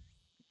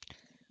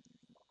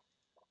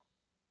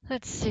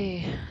 Let's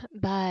see.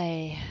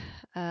 Buy.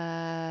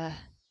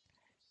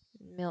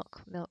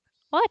 Milk.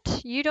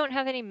 What? You don't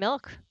have any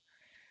milk?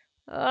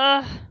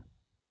 Ugh.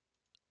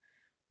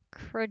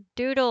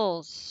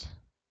 Cradoodles.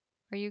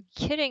 Are you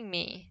kidding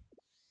me?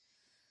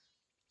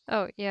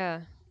 Oh,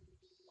 yeah.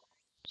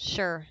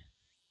 Sure.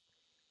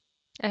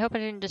 I hope I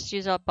didn't just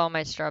use up all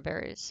my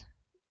strawberries.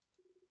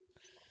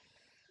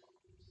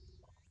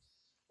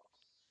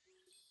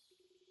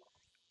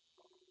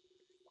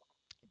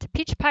 To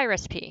peach pie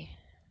recipe.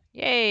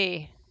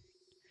 Yay!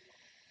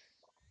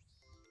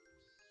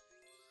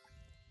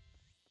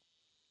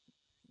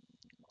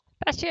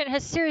 Bastian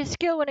has serious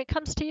skill when it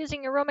comes to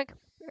using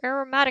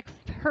aromatic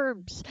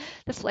herbs.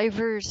 The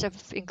flavors of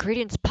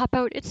ingredients pop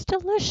out. It's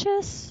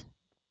delicious.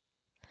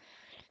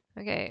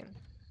 Okay.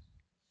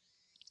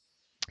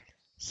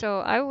 So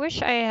I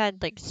wish I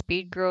had like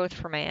speed growth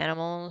for my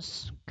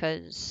animals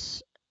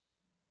because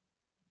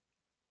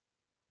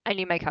I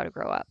need my cow to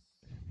grow up.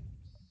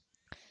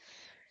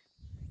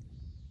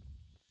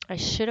 I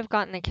should have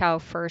gotten the cow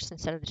first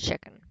instead of the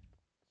chicken.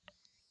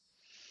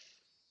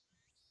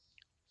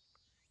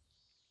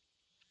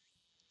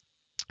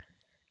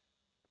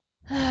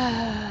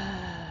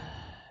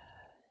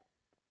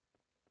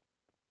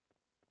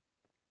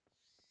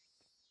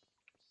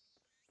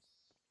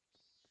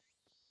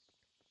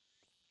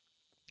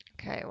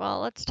 Okay, well,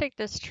 let's take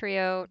this tree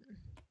out.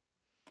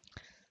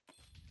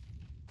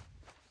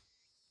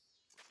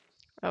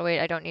 Oh, wait,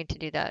 I don't need to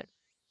do that.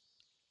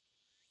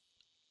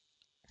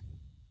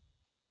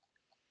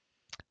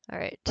 All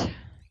right,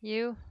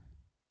 you.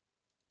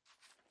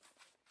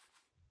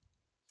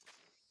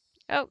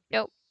 Oh,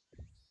 nope.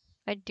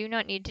 I do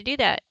not need to do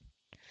that.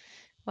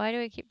 Why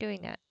do I keep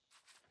doing that?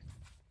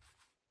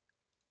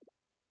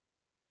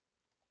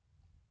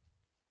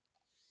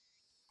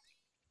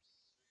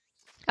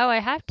 Oh, I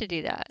have to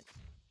do that.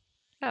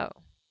 Oh,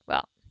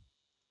 well.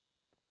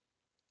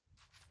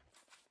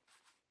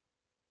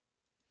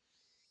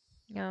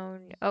 No,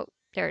 no. Oh,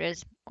 there it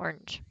is.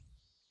 Orange.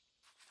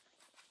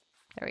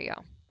 There we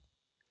go.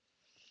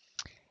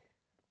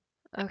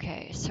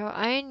 Okay, so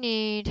I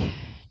need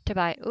to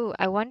buy. Ooh,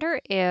 I wonder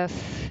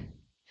if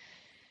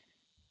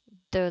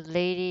the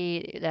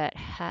lady that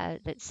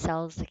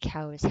sells the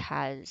cows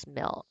has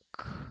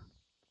milk.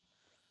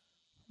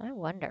 I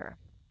wonder.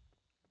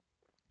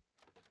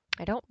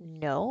 I don't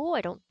know.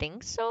 I don't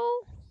think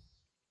so.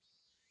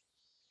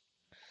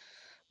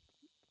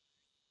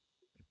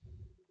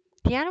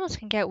 The animals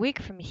can get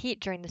weak from heat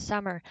during the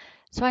summer,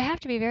 so I have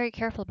to be very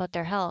careful about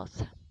their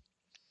health.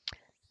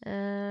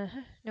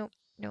 Nope,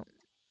 nope,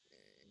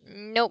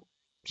 nope.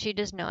 She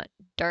does not.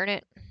 Darn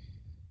it.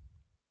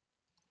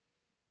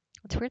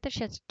 It's weird that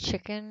she has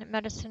chicken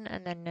medicine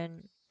and then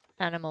an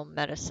animal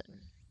medicine.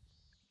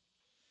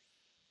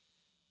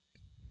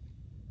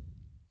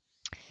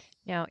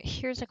 Now,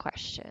 here's a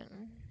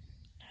question.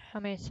 How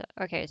many?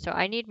 Okay, so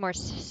I need more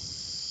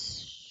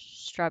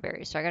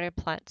strawberries, so I gotta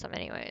plant some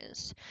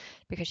anyways,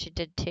 because she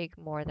did take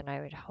more than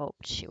I would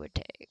hoped she would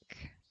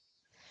take.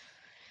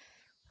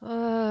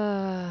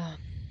 All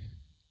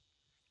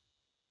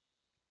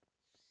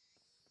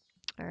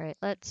right,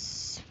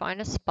 let's find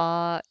a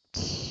spot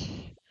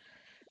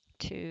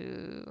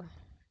to.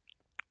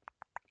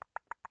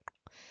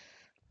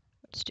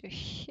 Let's do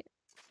here.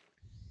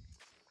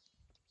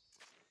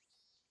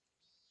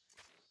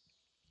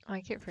 Oh,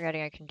 I keep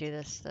forgetting I can do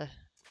this.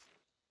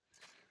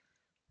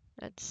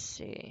 Let's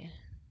see.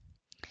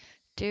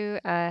 Do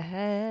I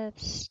have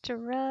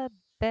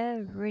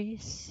strawberry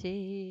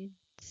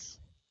seeds?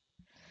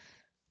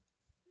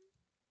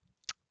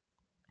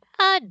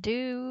 I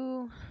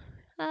do.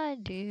 I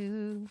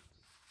do.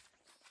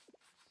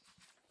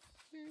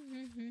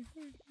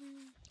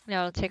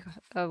 Now it'll take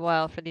a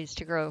while for these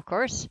to grow, of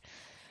course.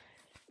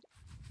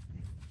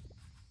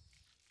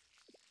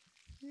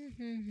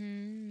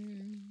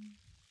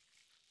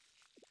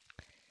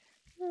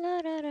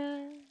 La, da,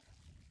 da.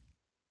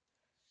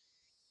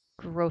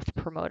 Growth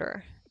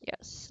promoter.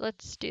 Yes,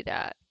 let's do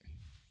that.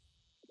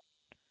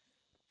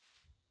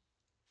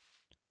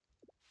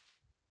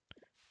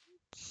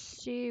 Let's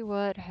see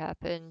what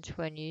happens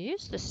when you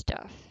use this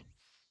stuff.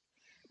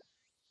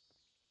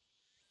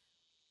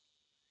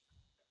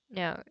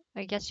 Now,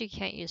 I guess you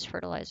can't use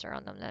fertilizer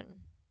on them then.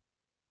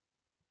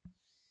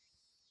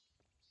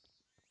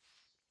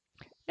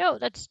 No,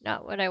 that's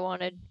not what I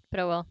wanted, but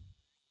oh well.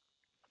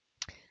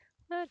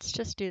 Let's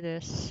just do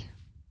this.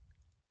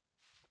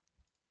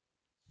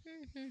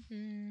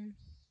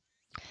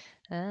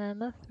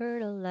 I'm a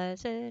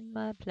fertilizing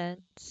my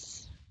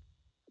plants.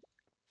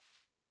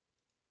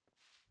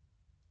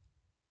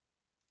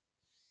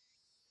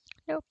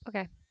 Nope,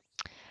 okay.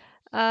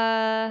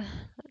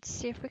 Let's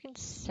see if we can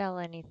sell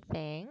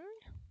anything.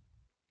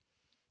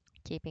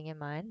 Keeping in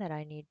mind that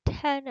I need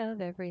 10 of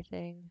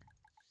everything.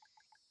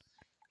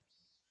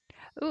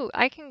 Ooh,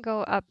 I can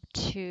go up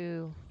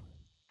to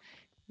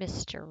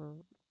Mr.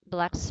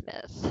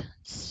 Blacksmith.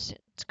 Let's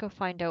go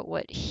find out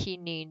what he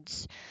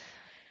needs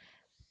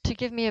to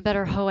give me a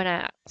better hoe and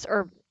axe,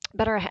 or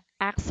better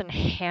axe and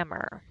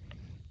hammer.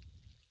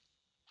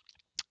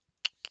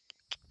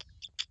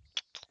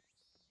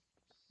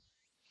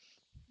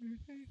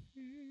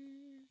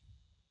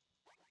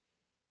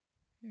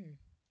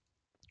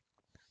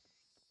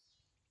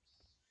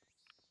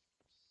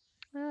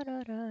 Da,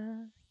 da,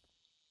 da.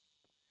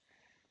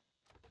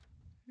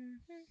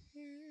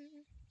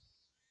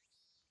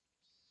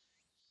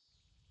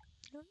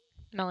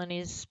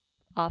 Melanie's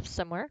off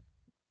somewhere.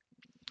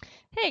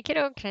 Hey,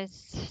 kiddo,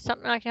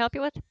 something I can help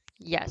you with?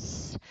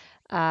 Yes.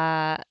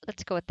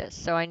 Let's go with this.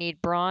 So I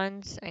need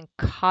bronze and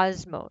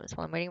cosmos.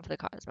 Well, I'm waiting for the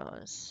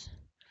cosmos.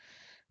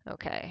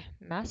 Okay,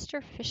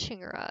 master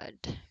fishing rod.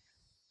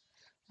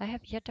 I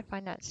have yet to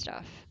find that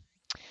stuff.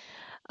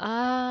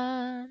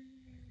 Um,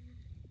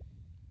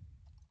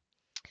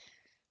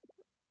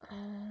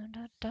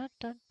 dun, dun,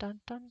 dun, dun,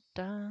 dun,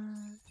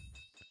 dun.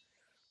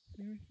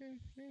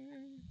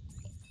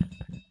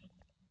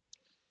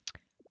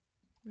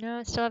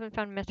 No, still haven't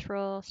found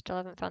mithril. Still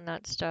haven't found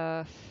that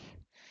stuff.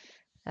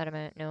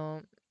 Adamant,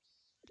 no.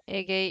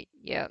 Agate,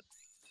 yep.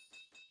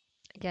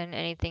 Again,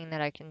 anything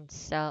that I can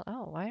sell.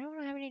 Oh, why don't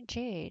I have any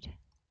jade?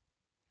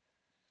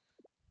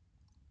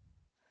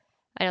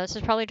 I know this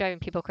is probably driving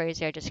people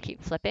crazy. I just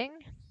keep flipping.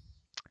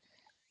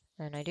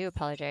 And I do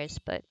apologize,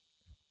 but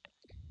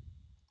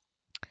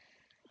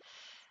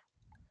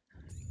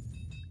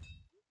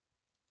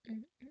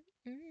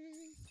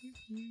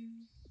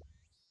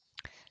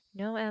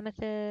no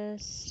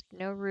amethyst,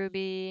 no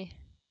ruby.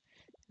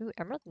 Ooh,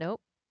 emerald?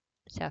 Nope.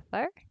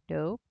 Sapphire?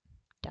 Nope.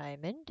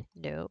 Diamond?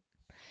 Nope.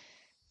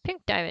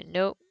 Pink diamond?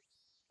 Nope.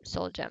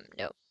 Soul gem?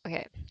 Nope.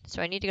 Okay,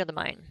 so I need to go to the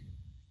mine.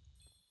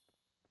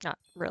 Not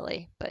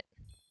really, but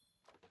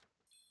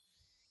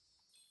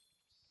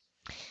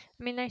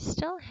I mean, I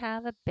still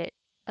have a bit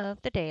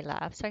of the day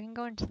left, so I can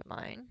go into the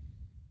mine.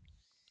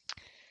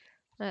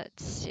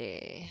 Let's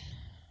see.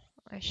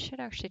 I should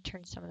actually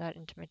turn some of that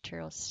into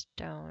material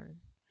stone,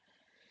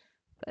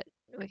 but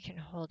we can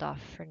hold off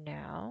for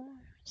now.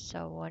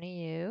 Sell one of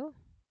you.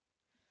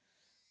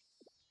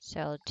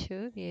 Sell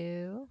two of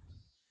you.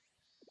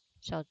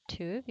 Sell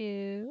two of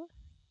you.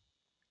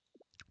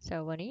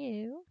 Sell one of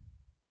you.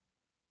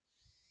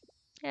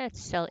 Yeah,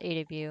 let's sell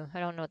 8 of you. I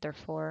don't know what they're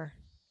for.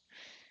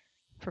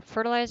 For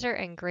fertilizer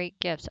and great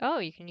gifts. Oh,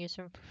 you can use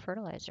them for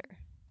fertilizer.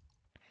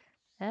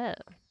 Oh,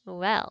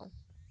 well.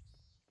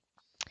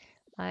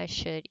 I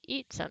should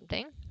eat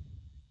something.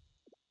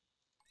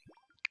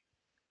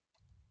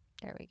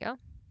 There we go.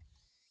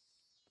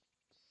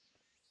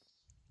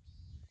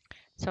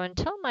 So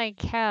until my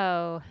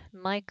cow,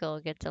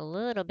 Michael, gets a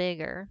little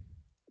bigger,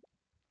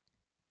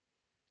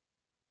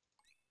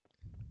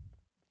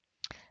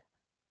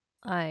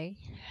 I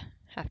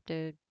have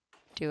to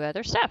do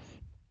other stuff.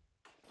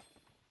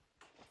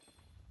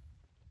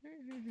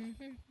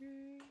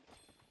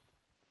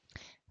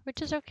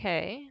 Which is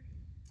okay.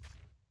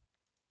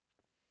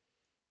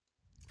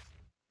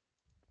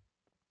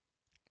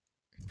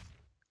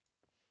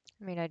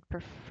 I mean, I'd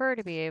prefer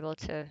to be able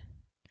to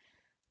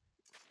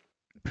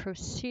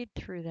proceed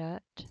through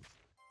that.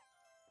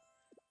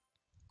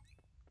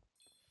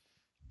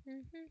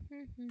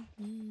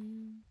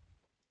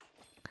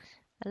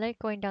 I like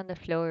going down the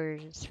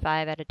floors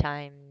 5 at a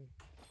time.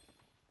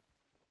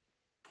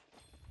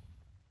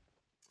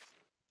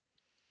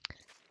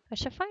 I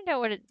should find out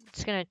what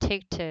it's going to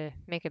take to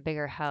make a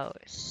bigger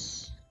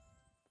house.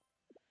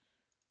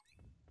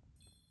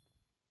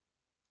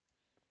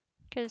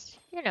 Because,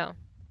 you know,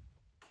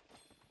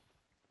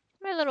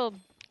 my little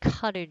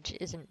cottage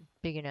isn't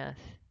big enough.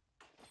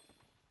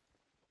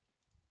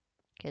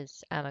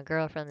 Because I'm a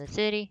girl from the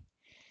city,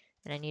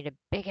 and I need a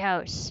big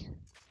house.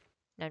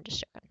 No, I'm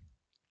just joking.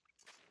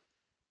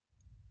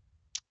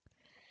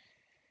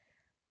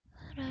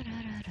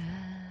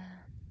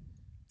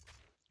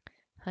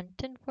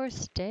 Hunting for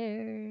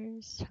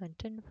stairs,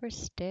 hunting for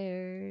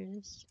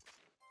stairs.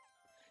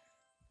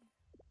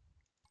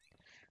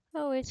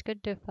 Always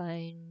good to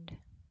find.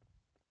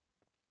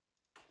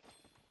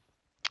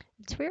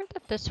 It's weird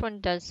that this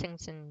one does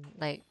things in,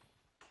 like,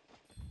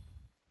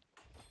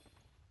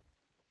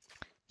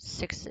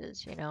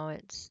 sixes, you know?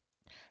 It's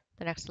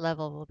the next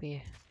level will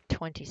be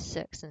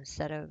 26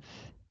 instead of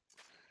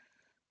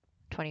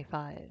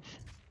 25.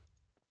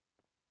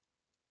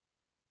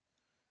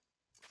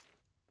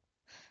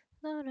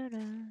 La, da, da.